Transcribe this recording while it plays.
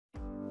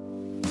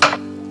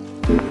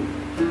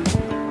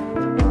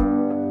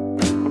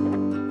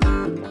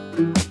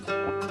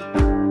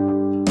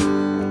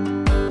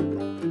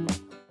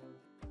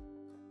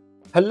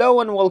Hello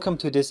and welcome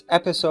to this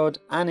episode,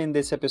 and in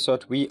this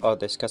episode we are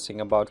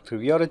discussing about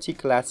priority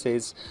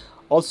classes,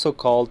 also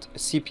called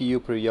CPU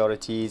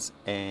priorities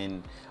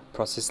in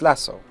Process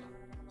Lasso.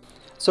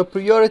 So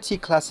priority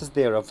classes,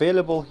 they are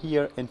available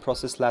here in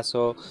Process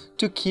Lasso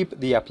to keep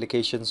the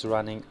applications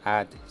running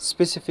at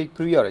specific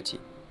priority.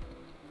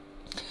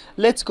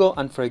 Let's go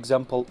and, for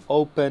example,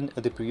 open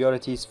the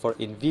priorities for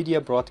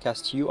NVIDIA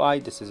Broadcast UI.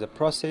 This is a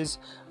process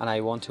and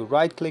I want to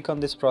right click on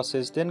this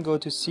process, then go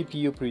to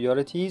CPU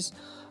priorities,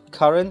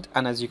 current,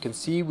 and as you can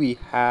see we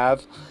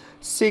have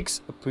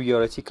 6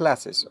 priority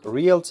classes: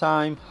 real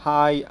time,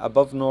 high,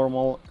 above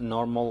normal,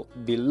 normal,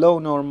 below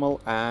normal,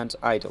 and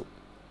idle.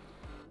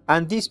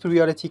 And these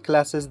priority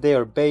classes, they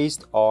are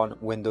based on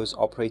Windows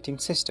operating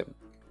system.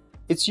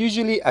 It's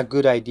usually a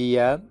good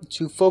idea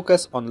to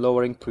focus on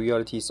lowering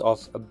priorities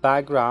of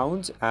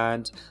background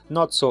and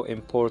not so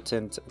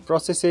important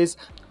processes,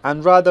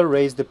 and rather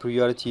raise the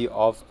priority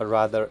of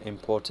rather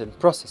important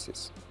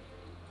processes.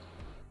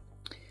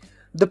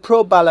 The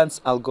Pro Balance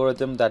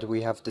algorithm that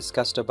we have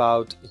discussed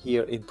about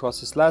here in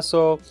Process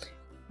Lasso,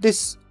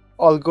 this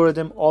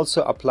algorithm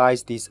also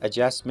applies this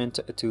adjustment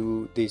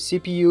to the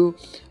CPU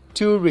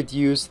to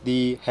reduce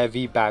the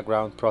heavy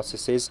background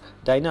processes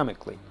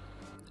dynamically.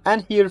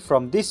 And here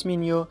from this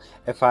menu,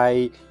 if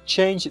I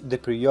change the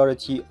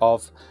priority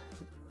of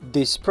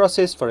this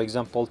process, for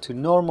example, to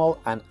normal,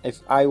 and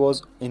if I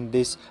was in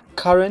this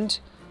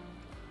current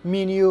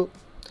menu,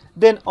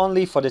 then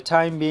only for the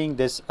time being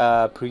this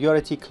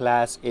priority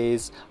class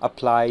is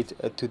applied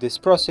to this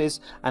process,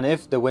 and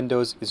if the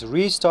Windows is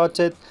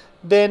restarted,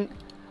 then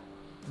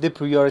the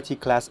priority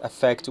class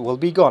effect will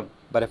be gone.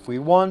 But if we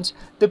want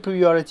the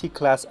priority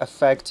class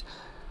effect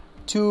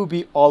to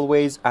be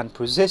always and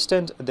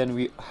persistent, then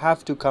we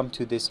have to come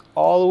to this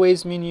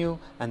always menu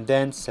and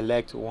then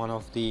select one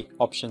of the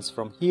options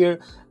from here.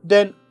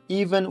 Then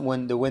even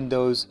when the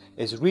Windows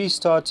is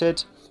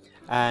restarted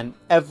and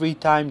every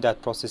time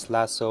that Process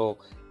Lasso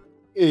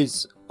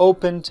is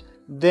opened,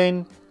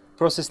 then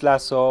Process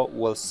Lasso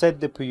will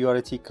set the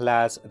priority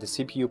class, the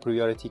CPU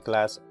priority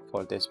class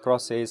for this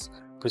process,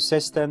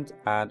 persistent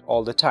and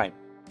all the time.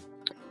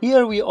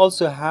 Here we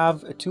also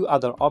have 2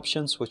 other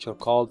options which are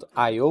called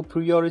IO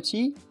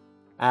priority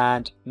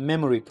and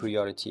memory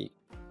priority.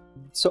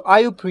 So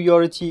IO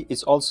priority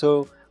is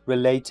also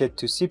related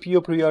to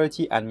CPU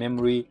priority, and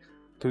memory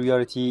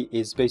priority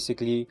is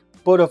basically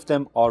both of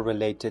them are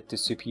related to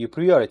CPU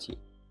priority.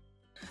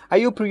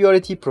 IO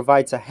priority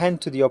provides a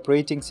hint to the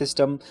operating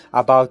system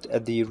about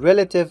the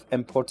relative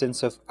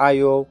importance of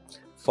IO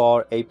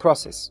for a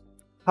process.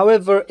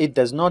 However, it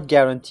does not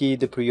guarantee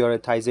the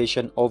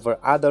prioritization over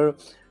other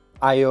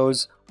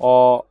IOs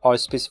or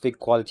specific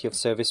quality of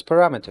service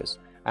parameters.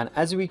 And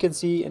as we can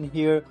see in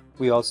here,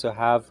 we also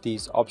have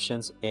these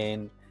options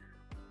in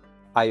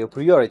IO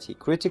priority: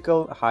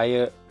 critical,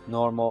 higher,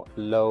 normal,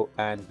 low,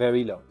 and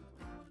very low.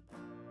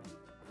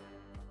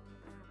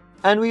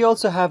 And we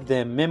also have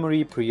the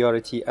memory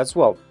priority as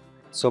well.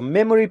 So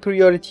memory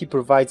priority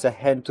provides a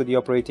hint to the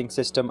operating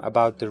system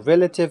about the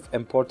relative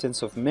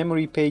importance of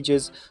memory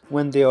pages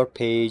when they are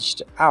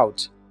paged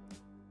out.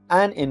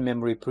 And in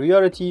memory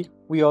priority,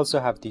 we also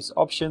have these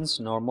options: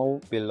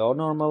 normal, below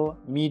normal,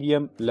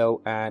 medium,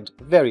 low, and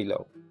very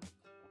low.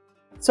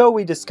 So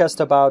we discussed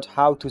about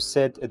how to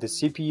set the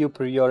CPU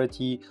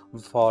priority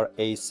for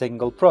a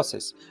single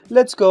process.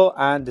 Let's go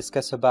and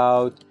discuss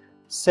about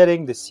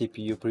setting the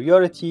CPU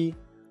priority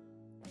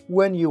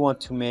when you want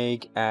to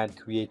make and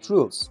create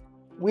rules.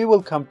 We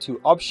will come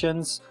to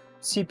options,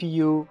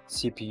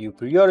 CPU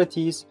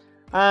priorities,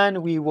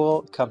 and we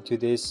will come to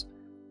this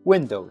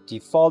window,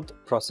 default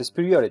process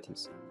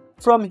priorities.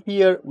 From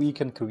here we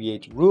can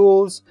create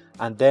rules,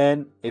 and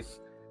then if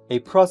a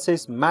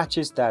process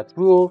matches that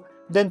rule,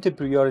 then the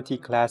priority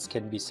class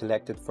can be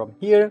selected from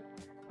here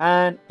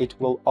and it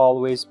will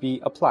always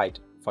be applied.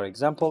 For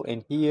example,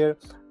 in here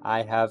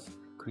I have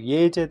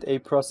created a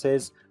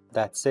process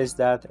that says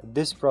that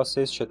this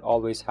process should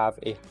always have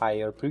a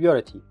higher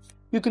priority.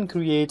 You can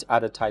create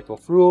other type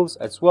of rules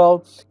as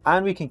well,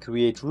 and we can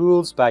create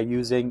rules by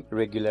using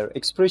regular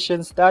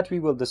expressions that we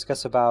will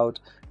discuss about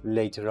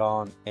later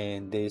on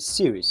in this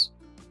series.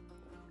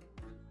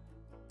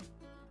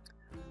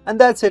 And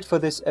that's it for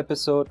this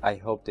episode. I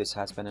hope this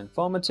has been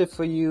informative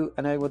for you,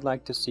 and I would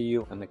like to see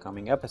you in the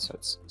coming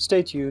episodes.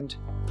 Stay tuned.